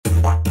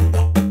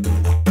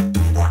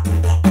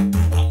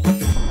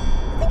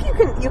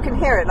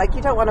hear it. Like,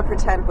 you don't want to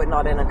pretend we're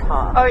not in a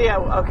car. Oh, yeah.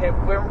 Okay.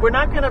 We're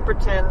not going to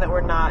pretend that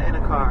we're not in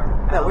a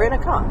car. No, we're in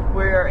a car.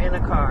 We're in a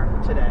car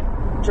today.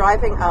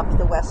 Driving up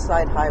the West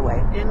Side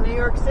Highway. In New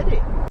York City.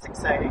 It's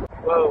exciting.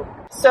 Whoa.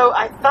 So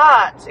I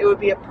thought it would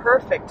be a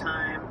perfect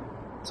time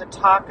to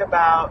talk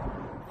about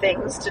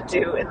things to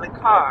do in the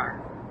car.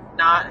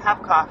 Not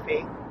have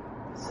coffee.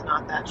 This is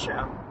not that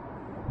show.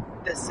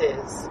 This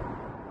is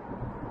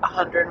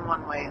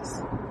 101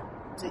 ways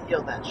to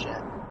heal that shit.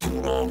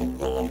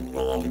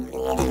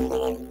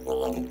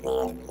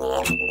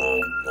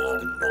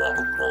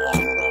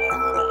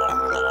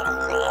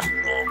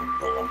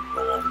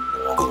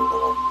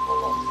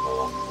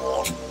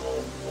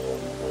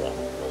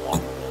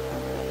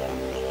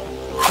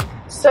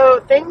 So,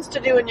 things to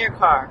do in your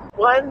car.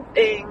 One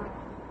thing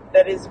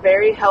that is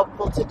very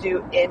helpful to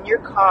do in your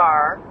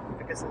car,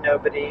 because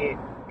nobody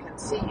can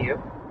see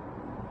you,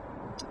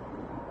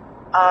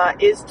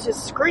 is to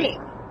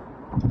scream.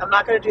 I'm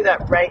not going to do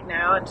that right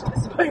now into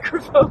this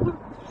microphone.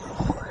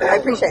 I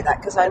appreciate that,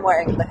 because I'm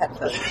wearing the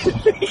headphones.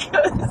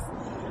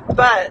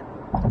 But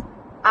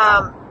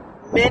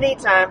many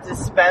times,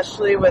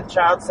 especially with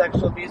child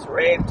sexual abuse,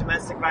 rape,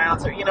 domestic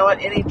violence, or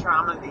any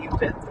trauma that you've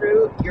been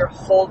through, you're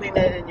holding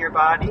it in your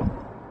body.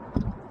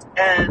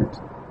 And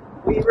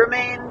we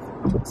remain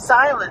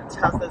silent.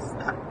 How's this?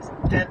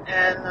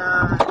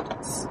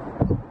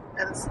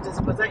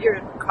 Was that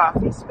your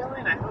coffee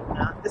spilling? I hope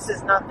not. This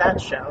is not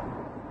that show.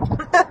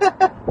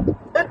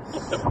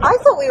 I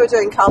thought we were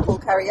doing carpool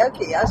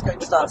karaoke. I was going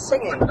to start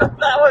singing.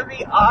 That would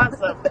be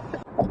awesome.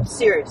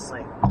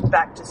 Seriously,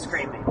 back to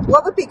screaming.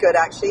 What would be good,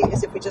 actually,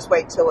 is if we just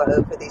wait till we're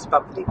over these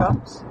bumpity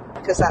bumps.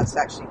 Because that's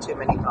actually too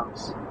many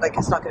bumps. Like,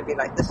 it's not going to be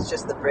like, this is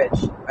just the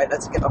bridge. Right,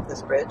 let's get off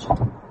this bridge.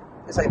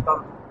 It's like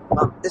bump,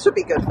 bump. This would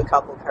be good for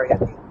carpool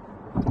karaoke.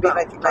 It'd be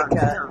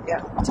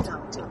yeah.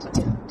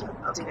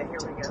 Okay, here we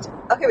go.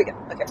 Okay, we go.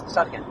 Okay,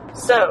 start again.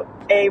 So,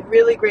 a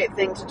really great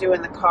thing to do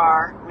in the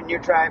car when you're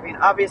driving,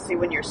 obviously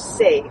when you're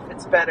safe,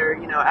 it's better,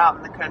 out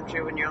in the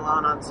country when you're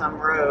alone on some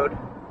road.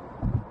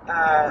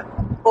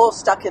 Or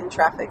stuck in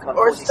traffic on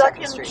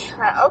 42nd Street.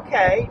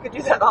 Okay, you could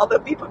do that, although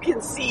people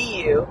can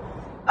see you.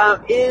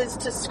 Is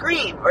to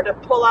scream or to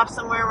pull off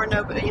somewhere where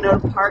nobody,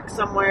 park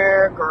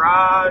somewhere,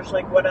 garage,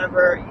 like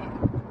whatever,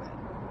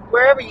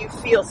 wherever you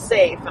feel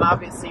safe. And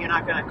obviously, you're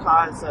not going to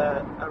cause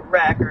a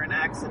wreck or an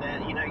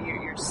accident. You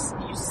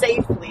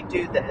safely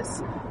do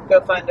this.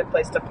 Go find a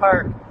place to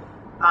park.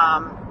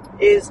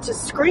 Is to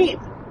scream.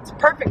 It's a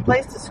perfect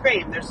place to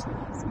scream. There's,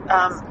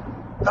 our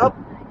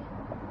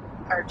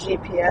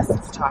GPS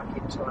is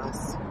talking to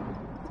us.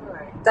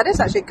 That is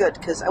actually good,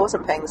 because I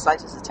wasn't paying the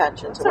slightest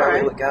attention to where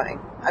we were going.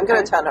 I'm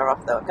going to turn her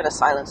off, though. I'm going to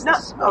silence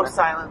this.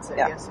 Silence it.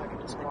 Yeah. Yes, I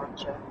can just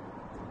watch it.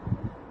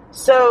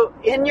 So,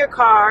 in your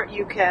car,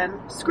 you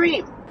can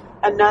scream.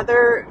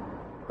 Another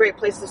great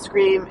place to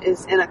scream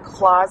is in a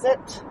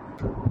closet.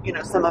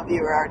 Some of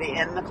you are already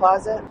in the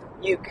closet.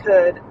 You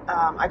could,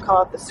 I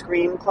call it the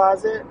scream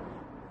closet.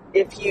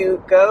 If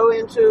you go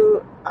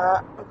into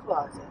a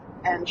closet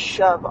and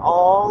shove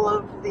all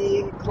of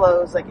the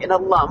clothes, like in a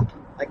lump,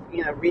 like,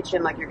 reach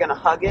in like you're going to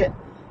hug it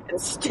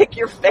and stick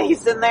your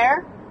face in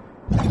there.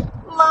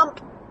 Lump.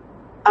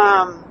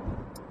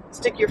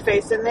 Stick your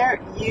face in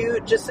there.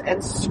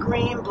 And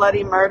scream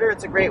bloody murder.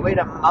 It's a great way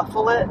to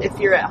muffle it if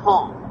you're at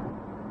home,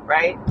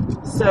 right?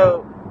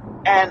 So,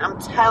 and I'm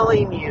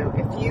telling you,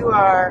 if you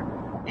are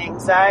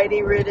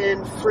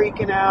anxiety-ridden,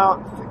 freaking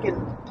out,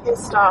 freaking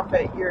pissed off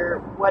at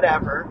your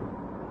whatever,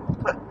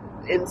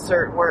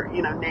 insert word,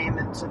 name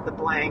into the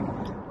blank,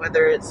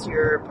 whether it's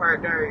your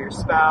partner or your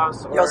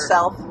spouse or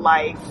yourself,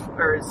 life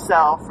or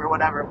self or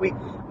whatever. We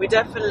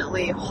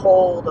definitely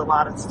hold a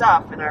lot of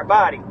stuff in our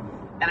body,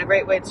 and a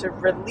great way to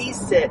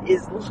release it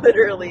is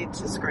literally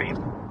to scream.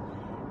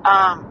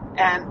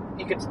 And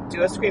you could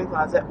do a scream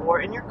closet or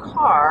in your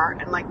car.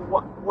 And like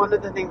one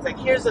of the things, like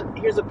here's a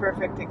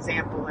perfect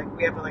example. Like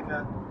we have like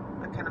a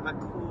kind of a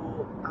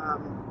cool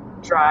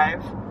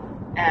drive.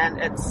 And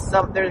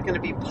there's going to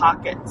be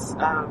pockets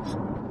of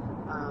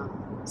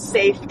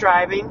safe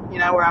driving,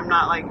 where I'm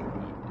not like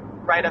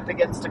right up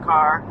against a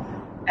car,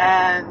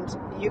 and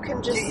you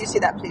can just. Do you see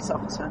that police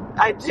officer?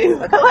 I do.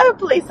 Okay. Hello,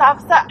 police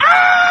officer.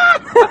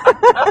 Ah!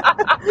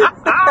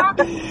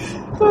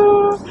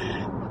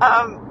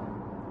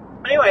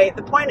 Anyway,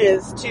 the point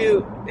is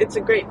it's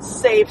a great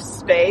safe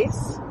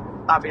space.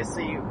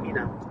 Obviously, you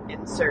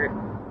insert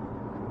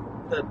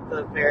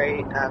the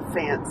very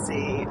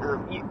fancy.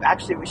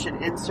 We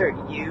should insert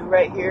you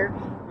right here,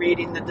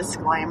 reading the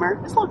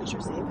disclaimer. As long as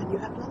you're safe and you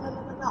have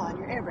and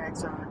your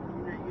airbags on,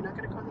 you're not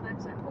going to cause an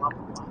accident. Blah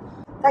blah blah.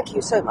 Thank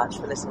you so much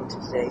for listening to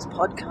today's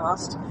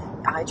podcast.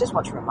 I just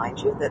want to remind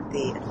you that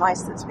the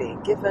advice that's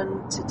being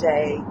given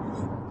today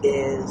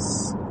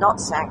is not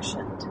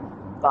sanctioned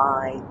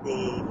by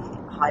the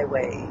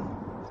Highway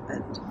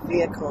and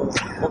Vehicles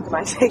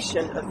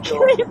Organization of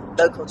your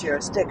local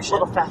jurisdiction, a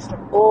little faster,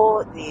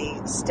 or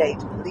the state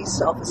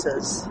police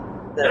officers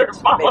that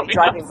may be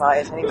driving by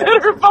at any moment.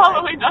 That are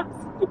following us.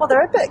 Well,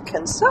 they're a bit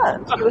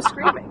concerned. You were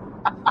screaming.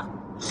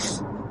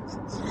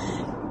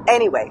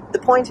 Anyway, the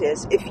point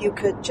is, if you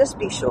could just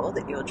be sure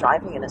that you're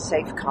driving in a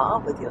safe car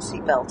with your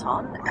seatbelt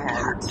on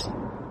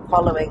and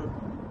following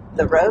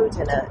the road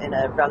in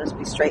a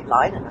relatively straight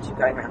line, unless you're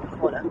going around the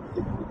corner,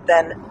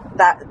 then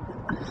that...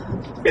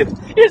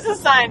 Here's a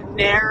sign,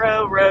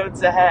 narrow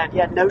roads ahead.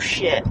 Yeah, no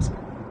shit.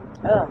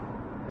 Oh.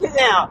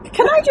 Now,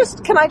 can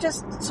I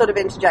just sort of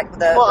interject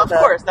with a... Well, of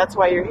course, that's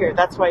why you're here.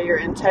 That's why you're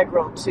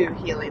integral to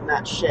healing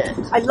that shit.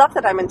 I love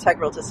that I'm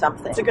integral to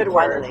something. It's a good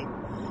finally.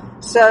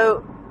 word.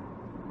 So,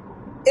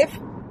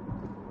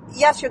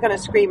 yes, you're going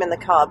to scream in the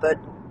car, but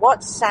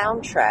what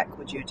soundtrack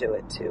would you do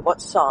it to?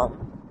 What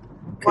song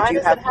could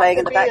you have playing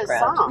in the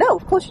background? No,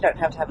 of course you don't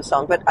have to have a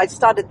song, but I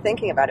started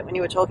thinking about it when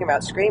you were talking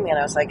about screaming, and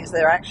I was like, is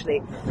there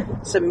actually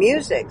some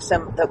music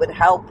that would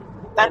help?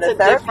 That's a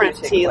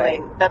different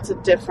healing. That's a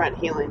different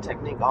healing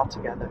technique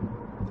altogether.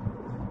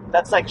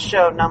 That's like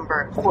show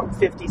number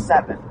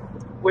 57.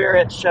 We're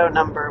at show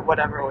number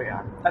whatever we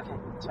are. Okay,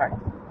 sorry.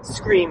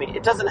 Screaming.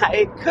 It doesn't.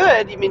 It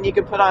could. I mean, you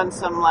could put on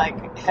some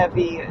like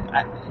heavy,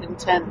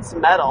 intense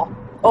metal,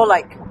 or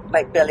like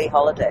Billie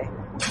Holiday,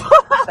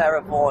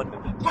 Sarah Vaughan.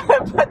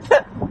 But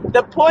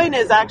the point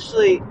is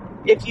actually,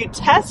 if you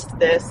test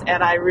this,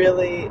 and I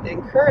really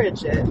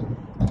encourage it,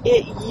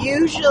 it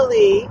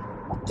usually.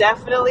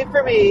 Definitely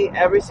for me,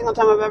 every single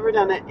time I've ever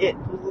done it, it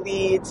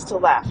leads to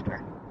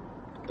laughter.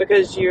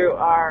 Because you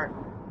are...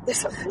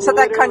 So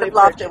that kind of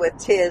laughter with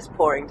tears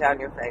pouring down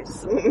your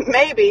face.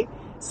 Maybe.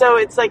 So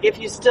it's like if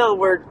you still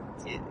were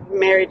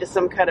married to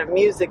some kind of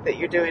music that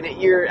you're doing it,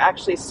 you're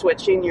actually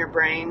switching your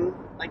brain,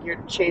 like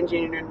you're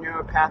changing your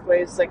neural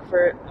pathways, like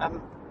for...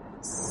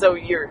 so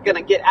you're going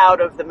to get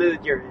out of the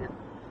mood you're in.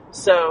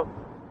 So,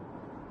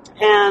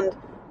 and,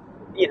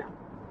 you know,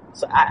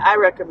 so I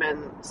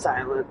recommend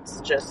silence.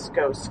 Just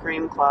go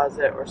scream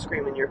closet or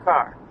scream in your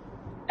car.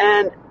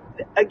 And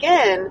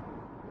again,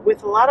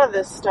 with a lot of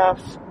this stuff,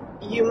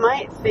 you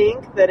might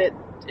think that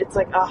it's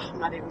like, oh, I'm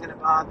not even going to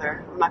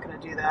bother. I'm not going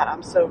to do that.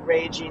 I'm so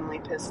ragingly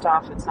pissed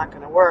off. It's not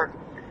going to work.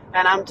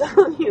 And I'm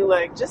telling you,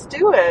 like, just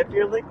do it. If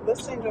you're like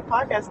listening to a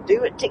podcast,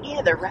 do it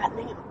together right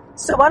now.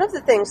 So one of the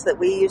things that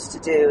we used to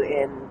do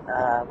in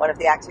one of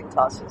the acting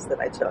classes that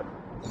I took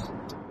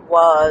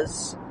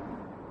was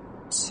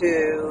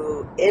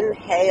to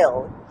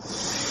inhale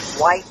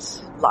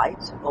white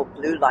light or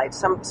blue light,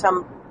 some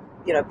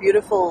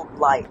beautiful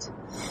light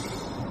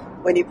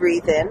when you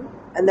breathe in,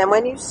 and then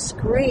when you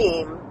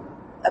scream,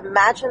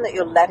 imagine that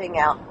you're letting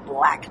out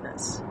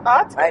blackness.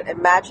 Right?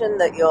 Imagine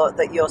that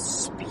you're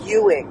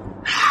spewing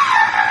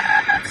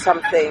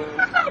something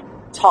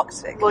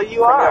toxic from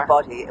your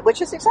body,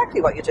 which is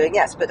exactly what you're doing.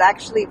 Yes, but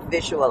actually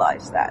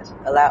visualize that.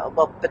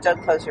 But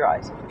don't close your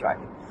eyes if you're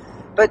driving.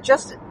 But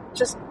just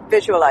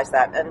visualize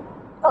that. And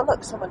oh,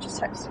 look, someone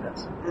just texted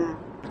us.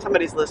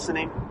 Somebody's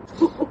listening.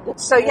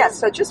 So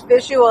just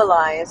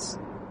visualize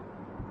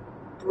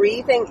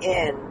breathing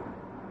in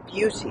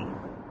beauty,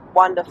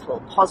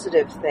 wonderful,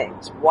 positive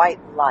things, white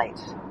light,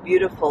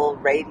 beautiful,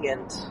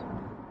 radiant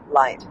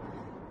light,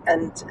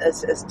 and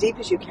as deep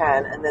as you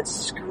can, and then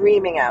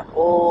screaming out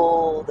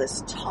all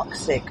this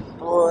toxic,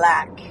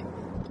 black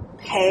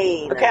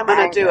pain. Okay, I'm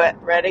going to do it.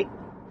 Ready?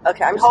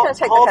 Okay, I'm just going to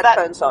take the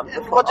headphones on.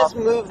 We'll just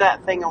move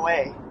that thing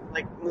away.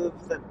 Like, move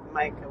the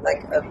mic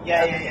away.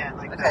 Yeah.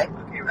 Like okay. That.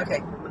 Okay.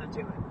 I'm going to do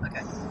it.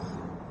 Okay.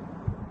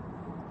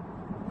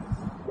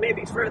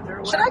 Maybe further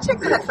away. Should I take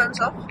the headphones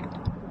off?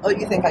 Or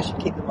you think I should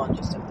keep them on?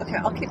 Okay,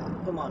 I'll keep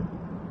them on.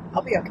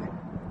 I'll be okay.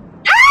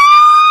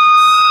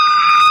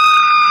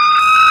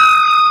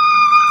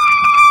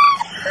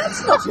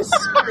 That's not a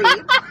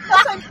scream.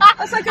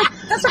 That's like a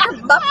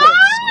Muppet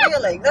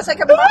squealing. That's like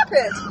a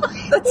Muppet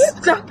that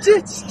stubbed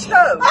its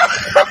toe.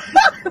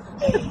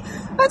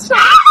 That's not...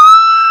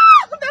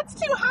 That's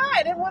too high.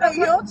 I didn't want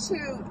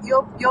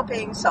to... You're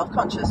being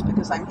self-conscious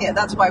because I'm here.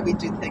 That's why we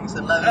do things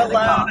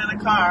alone in a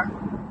car.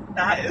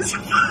 That is...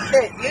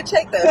 Here, you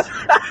take this.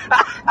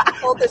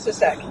 Hold this a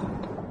sec.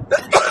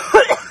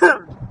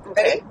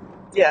 Ready?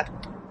 Yeah.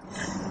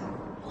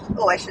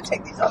 Oh, I should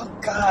take these off. Oh,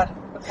 God.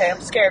 Okay,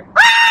 I'm scared.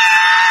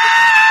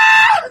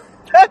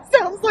 That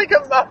sounds like a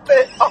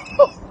Muppet.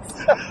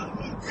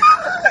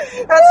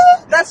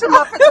 That's a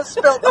Muppet that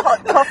spilled the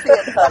hot coffee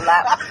in her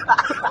lap.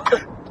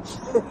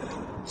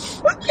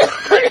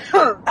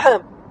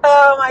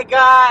 Oh my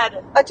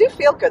God! I do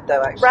feel good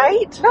though, actually.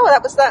 Right? No,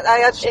 that was that.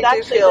 I actually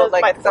do feel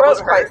like that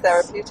was quite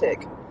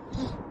therapeutic.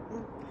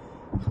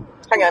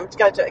 Hang on, I'm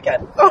going to do it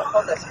again.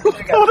 Hold this.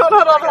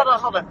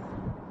 Hold on.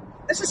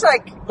 This is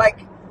like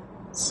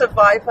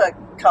Survivor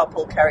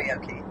carpool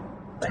karaoke.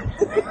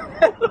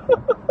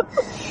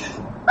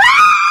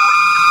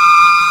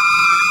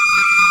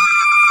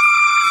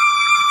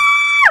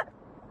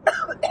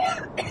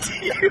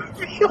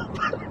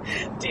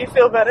 Do you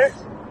feel better?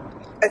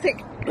 I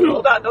think...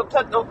 Hold on, don't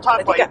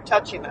talk while you're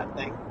touching that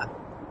thing.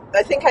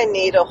 I think I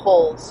need a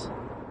hold.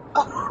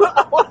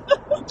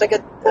 Like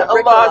a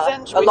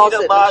lozenge? We need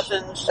a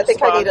lozenge. I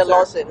think I need a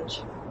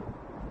lozenge.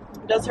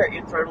 It does hurt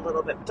your throat a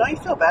little bit. Don't you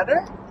feel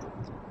better?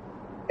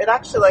 It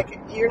actually, like,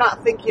 you're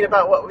not thinking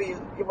about what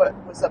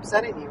was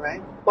upsetting you,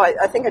 right? Well,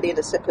 I think I need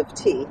a sip of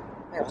tea.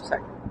 Hang on a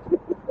second.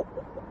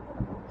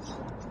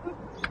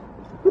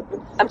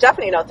 I'm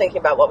definitely not thinking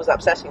about what was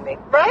upsetting me.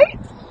 Right?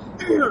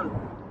 I'm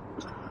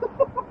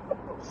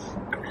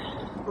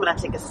going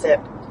to take a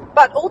sip.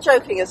 But all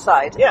joking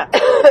aside, Yeah.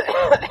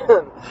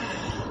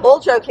 all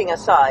joking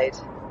aside,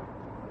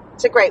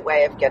 it's a great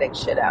way of getting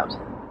shit out.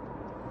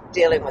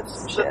 Dealing with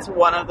some shit. That's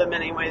one of the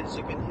many ways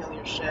you can heal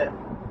your shit.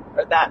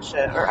 Or that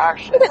shit. Or our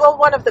shit. I think, well,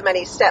 one of the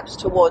many steps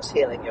towards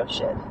healing your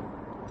shit.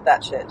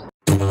 That shit.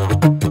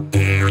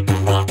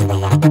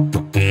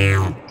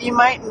 You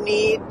might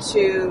need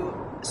to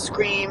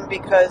scream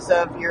because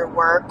of your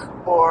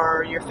work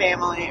or your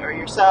family or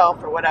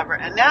yourself or whatever.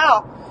 And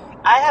now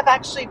I have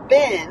actually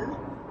been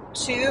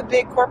to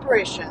big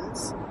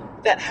corporations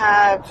that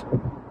have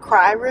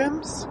cry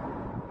rooms.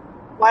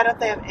 Why don't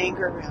they have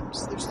anger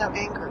rooms? There's no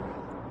anger room.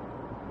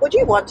 Would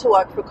you want to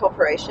work for a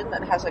corporation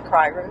that has a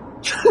cry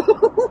room?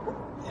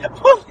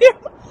 Well,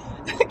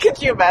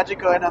 could you imagine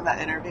going on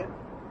that interview?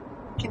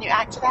 Can you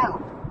act it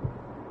out?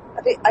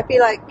 I'd be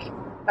like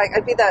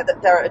I'd be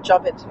there at a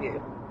job interview,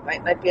 right?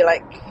 And I'd be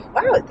like,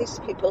 wow, these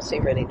people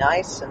seem really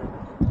nice, and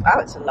wow,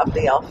 it's a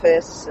lovely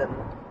office, and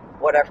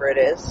whatever it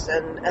is,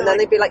 and then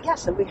they'd be like,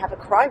 yes, and we have a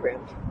cry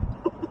room.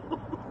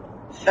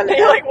 And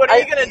you're like, what are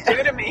you going to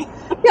do to me?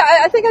 Yeah,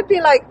 I think I'd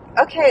be like,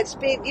 okay,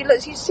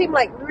 you seem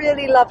like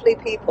really lovely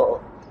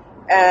people,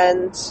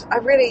 and I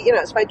really,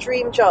 it's my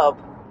dream job,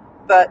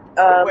 but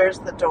where's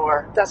the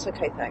door? That's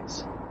okay,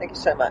 thanks. Thank you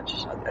so much.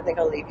 I think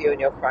I'll leave you in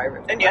your cry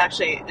room. And you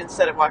actually,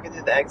 instead of walking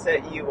through the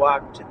exit, you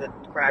walk to the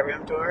cry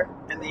room door,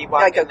 and then you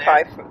walk in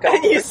there.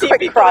 And you see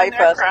people cry in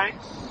there first. crying.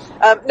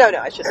 No,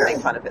 I shouldn't make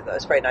fun of it, though.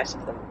 It's very nice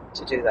of them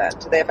to do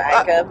that. Do they have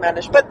anger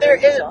management? But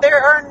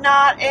there are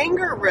not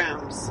anger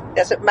rooms.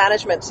 Yes,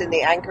 management's in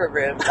the anger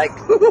room, like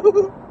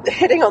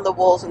hitting on the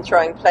walls and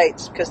throwing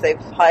plates because they've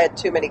hired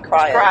too many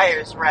criers.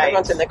 Criers, right.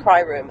 Everyone's in the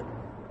cry room.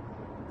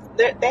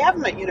 They have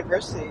them at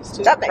universities,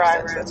 too. That makes cry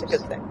sense. rooms. That's a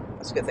good thing.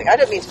 That's a good thing. I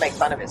don't mean to make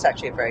fun of it. It's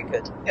actually very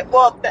good.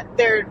 Well,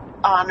 they're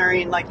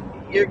honoring, like,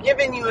 you're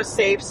giving you a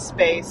safe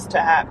space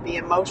to be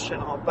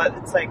emotional, but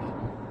it's like,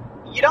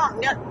 you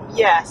don't know.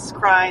 Yes,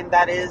 crying,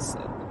 that is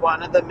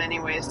one of the many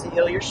ways to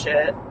heal your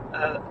shit,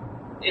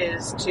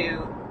 is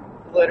to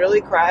literally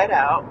cry it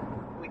out.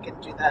 We can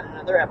do that in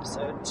another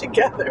episode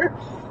together.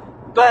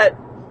 But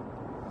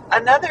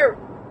another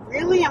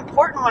really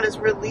important one is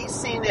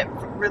releasing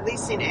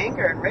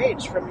anger and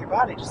rage from your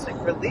body, just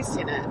like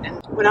releasing it.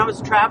 And when I was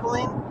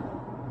traveling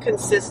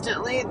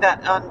consistently,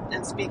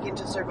 and speaking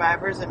to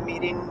survivors and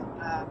meeting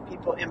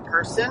people in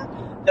person,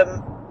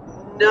 the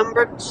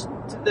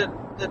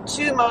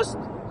two most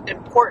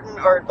important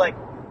or like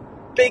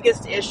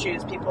biggest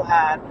issues people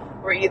had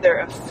were either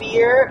a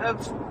fear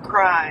of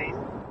crying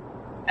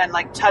and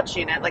like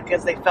touching it, like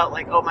because they felt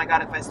like, oh my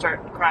god, if I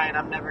start crying,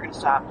 I'm never going to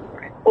stop.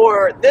 Right.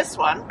 Or this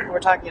one we're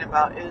talking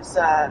about is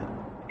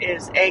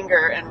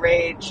anger and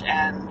rage,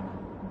 and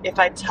if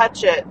I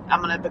touch it,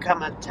 I'm going to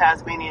become a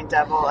Tasmanian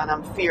devil, and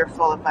I'm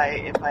fearful if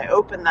I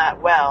open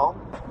that well,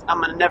 I'm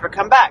going to never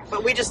come back.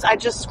 But I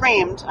just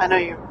screamed. I know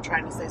you were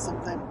trying to say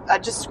something. I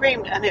just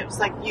screamed, and it was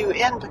like, you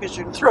in because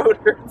your throat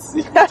hurts.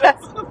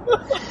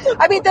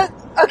 I mean,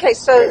 okay,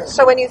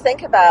 so when you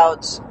think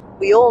about,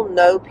 we all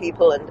know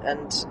people,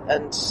 and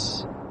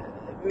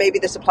maybe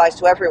this applies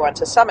to everyone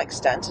to some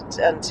extent,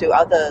 and to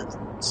other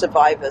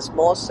survivors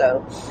more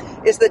so,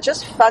 is that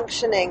just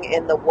functioning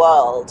in the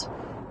world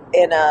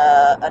in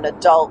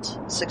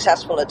an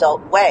successful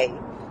adult way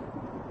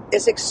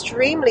is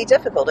extremely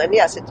difficult. And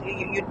yes,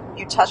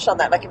 you touched on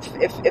that. Like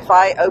if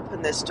I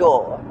open this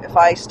door, if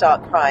I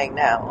start crying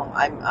now,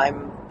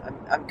 I'm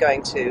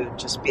going to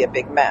just be a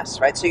big mess,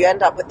 right? So you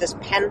end up with this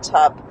pent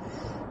up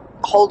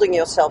holding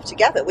yourself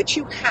together, which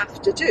you have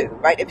to do,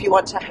 right? If you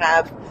want to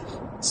have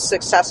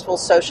successful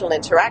social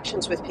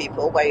interactions with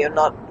people where you're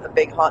not a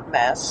big hot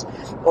mess,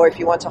 or if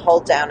you want to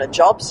hold down a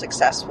job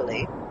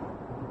successfully,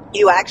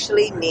 you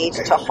actually need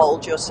to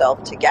hold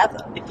yourself together.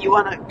 If you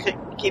want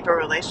to keep a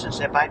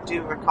relationship, I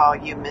do recall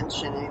you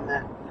mentioning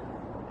that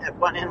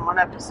in one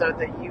episode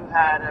that you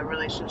had a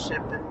relationship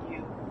and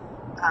you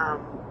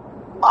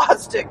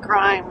lost it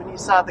crying when you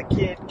saw the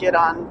kid get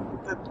on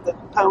the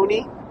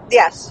pony.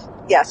 Yes.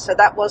 So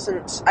that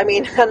wasn't, I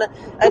mean, and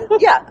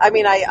yeah, I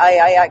mean,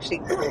 I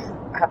actually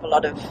have a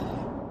lot of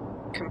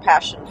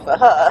compassion for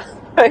her,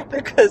 right?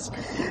 Because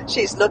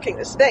she's looking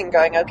this thing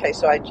going, okay,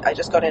 so I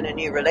just got in a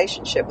new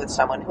relationship with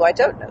someone who I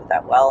don't know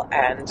that well,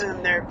 and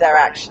they're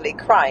actually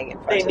crying in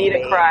front of me. They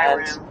need a cry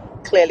room.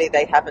 Clearly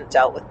they haven't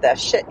dealt with their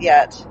shit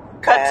yet.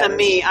 Cut to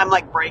me, I'm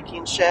like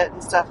breaking shit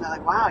and stuff, and they're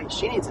like, wow,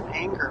 she needs an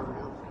anger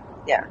room.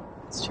 Yeah,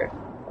 it's true.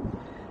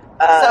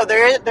 So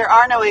there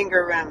are no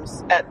anger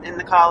rooms in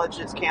the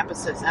colleges,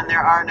 campuses, and there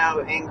are no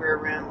anger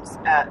rooms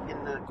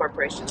in the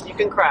corporations. You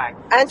can cry.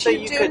 And so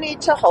you do need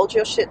to hold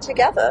your shit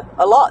together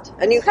a lot.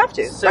 And you have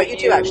to. So right? You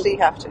do actually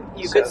have to.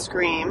 You could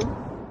scream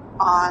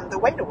on the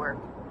way to work.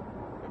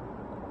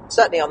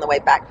 Certainly on the way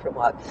back from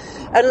work.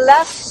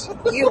 Unless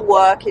you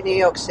work in New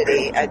York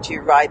City and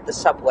you ride the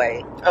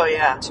subway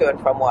to and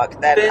from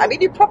work, then I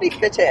mean, you probably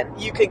fit in.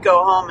 You could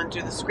go home and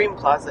do the scream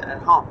closet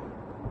at home.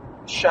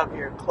 shove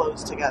your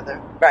clothes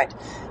together. Right.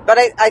 But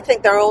I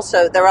think there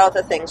are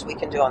other things we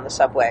can do on the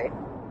subway.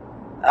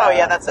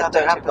 That's that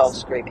other don't involve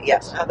episodes. screaming.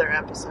 Yes. Other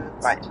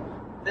episodes. Right.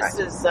 This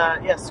is,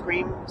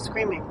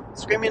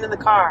 screaming in the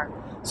car.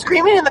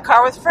 Screaming in the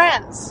car with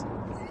friends.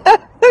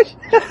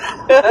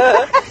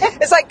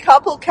 It's like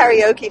couple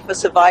karaoke for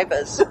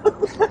survivors.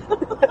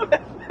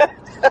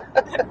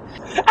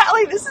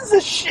 Allie, this is a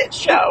shit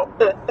show.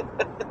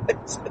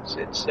 It's a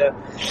shit show.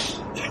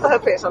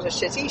 Hopefully it's not a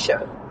shitty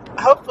show.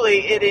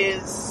 Hopefully it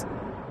is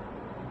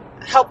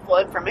helpful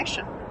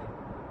information.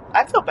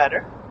 I feel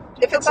better.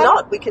 If it's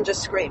not, we can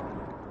just scream.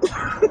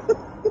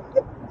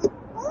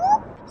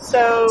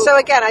 So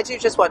again, I do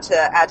just want to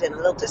add in a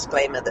little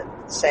disclaimer that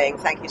saying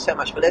thank you so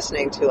much for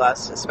listening to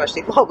us,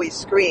 especially while we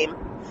scream.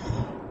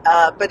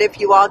 But if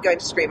you are going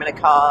to scream in a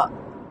car,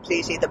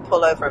 please either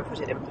pull over and put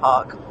it in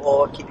park,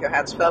 or keep your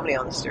hands firmly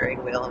on the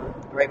steering wheel and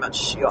very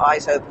much your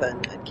eyes open,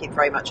 and keep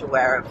very much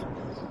aware of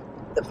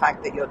the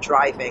fact that you're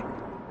driving.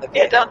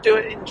 Yeah, don't do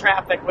it in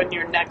traffic when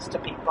you're next to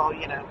people,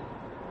 you know.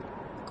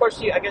 Of course,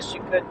 I guess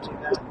you could do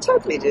that.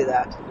 Totally do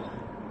that.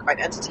 Quite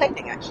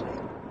entertaining, actually.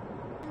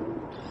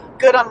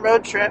 Good on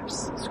road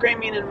trips.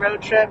 Screaming in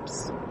road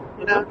trips.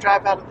 You know,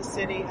 drive out of the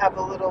city, have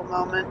a little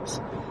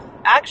moment.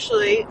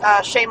 Actually,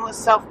 shameless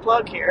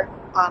self-plug here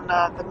on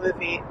the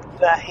movie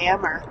The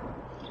Hammer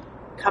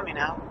coming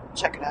out.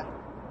 Check it out.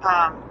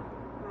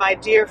 My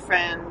dear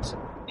friend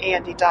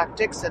Andy Doc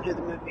Dixon, who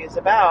the movie is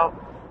about,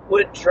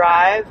 would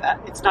drive.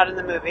 It's not in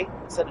the movie.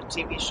 It's on a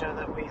TV show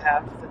that we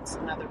have. That's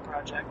another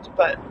project.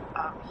 But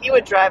he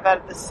would drive out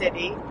of the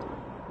city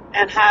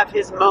and have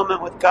his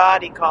moment with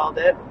God, he called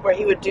it, where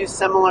he would do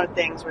similar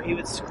things, where he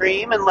would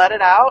scream and let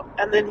it out,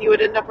 and then he would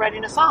end up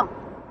writing a song.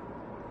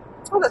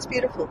 Oh, that's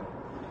beautiful.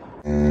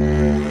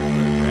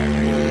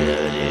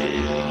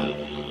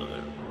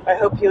 I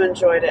hope you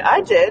enjoyed it.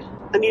 I did.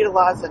 I need a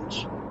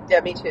lozenge.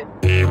 Yeah, me too.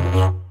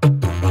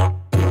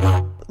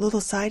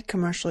 Little side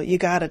commercial. You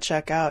gotta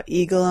check out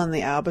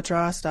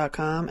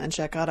eagleonthealbatross.com and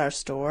check out our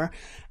store.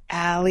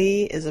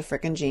 Allie is a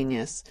freaking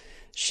genius.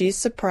 She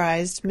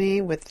surprised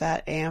me with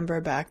that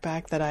amber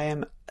backpack that I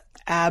am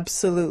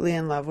absolutely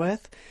in love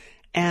with.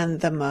 And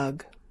the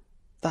mug.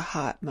 The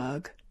hot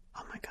mug.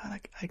 Oh my God,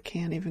 I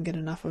can't even get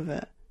enough of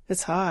it.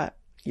 It's hot.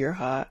 You're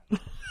hot.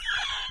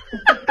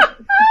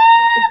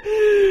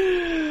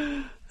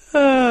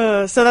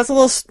 So that's a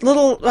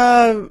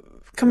little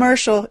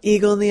commercial.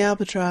 Eagle and the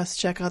Albatross.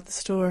 Check out the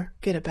store.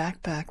 Get a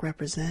backpack.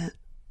 Represent.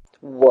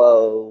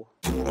 Whoa.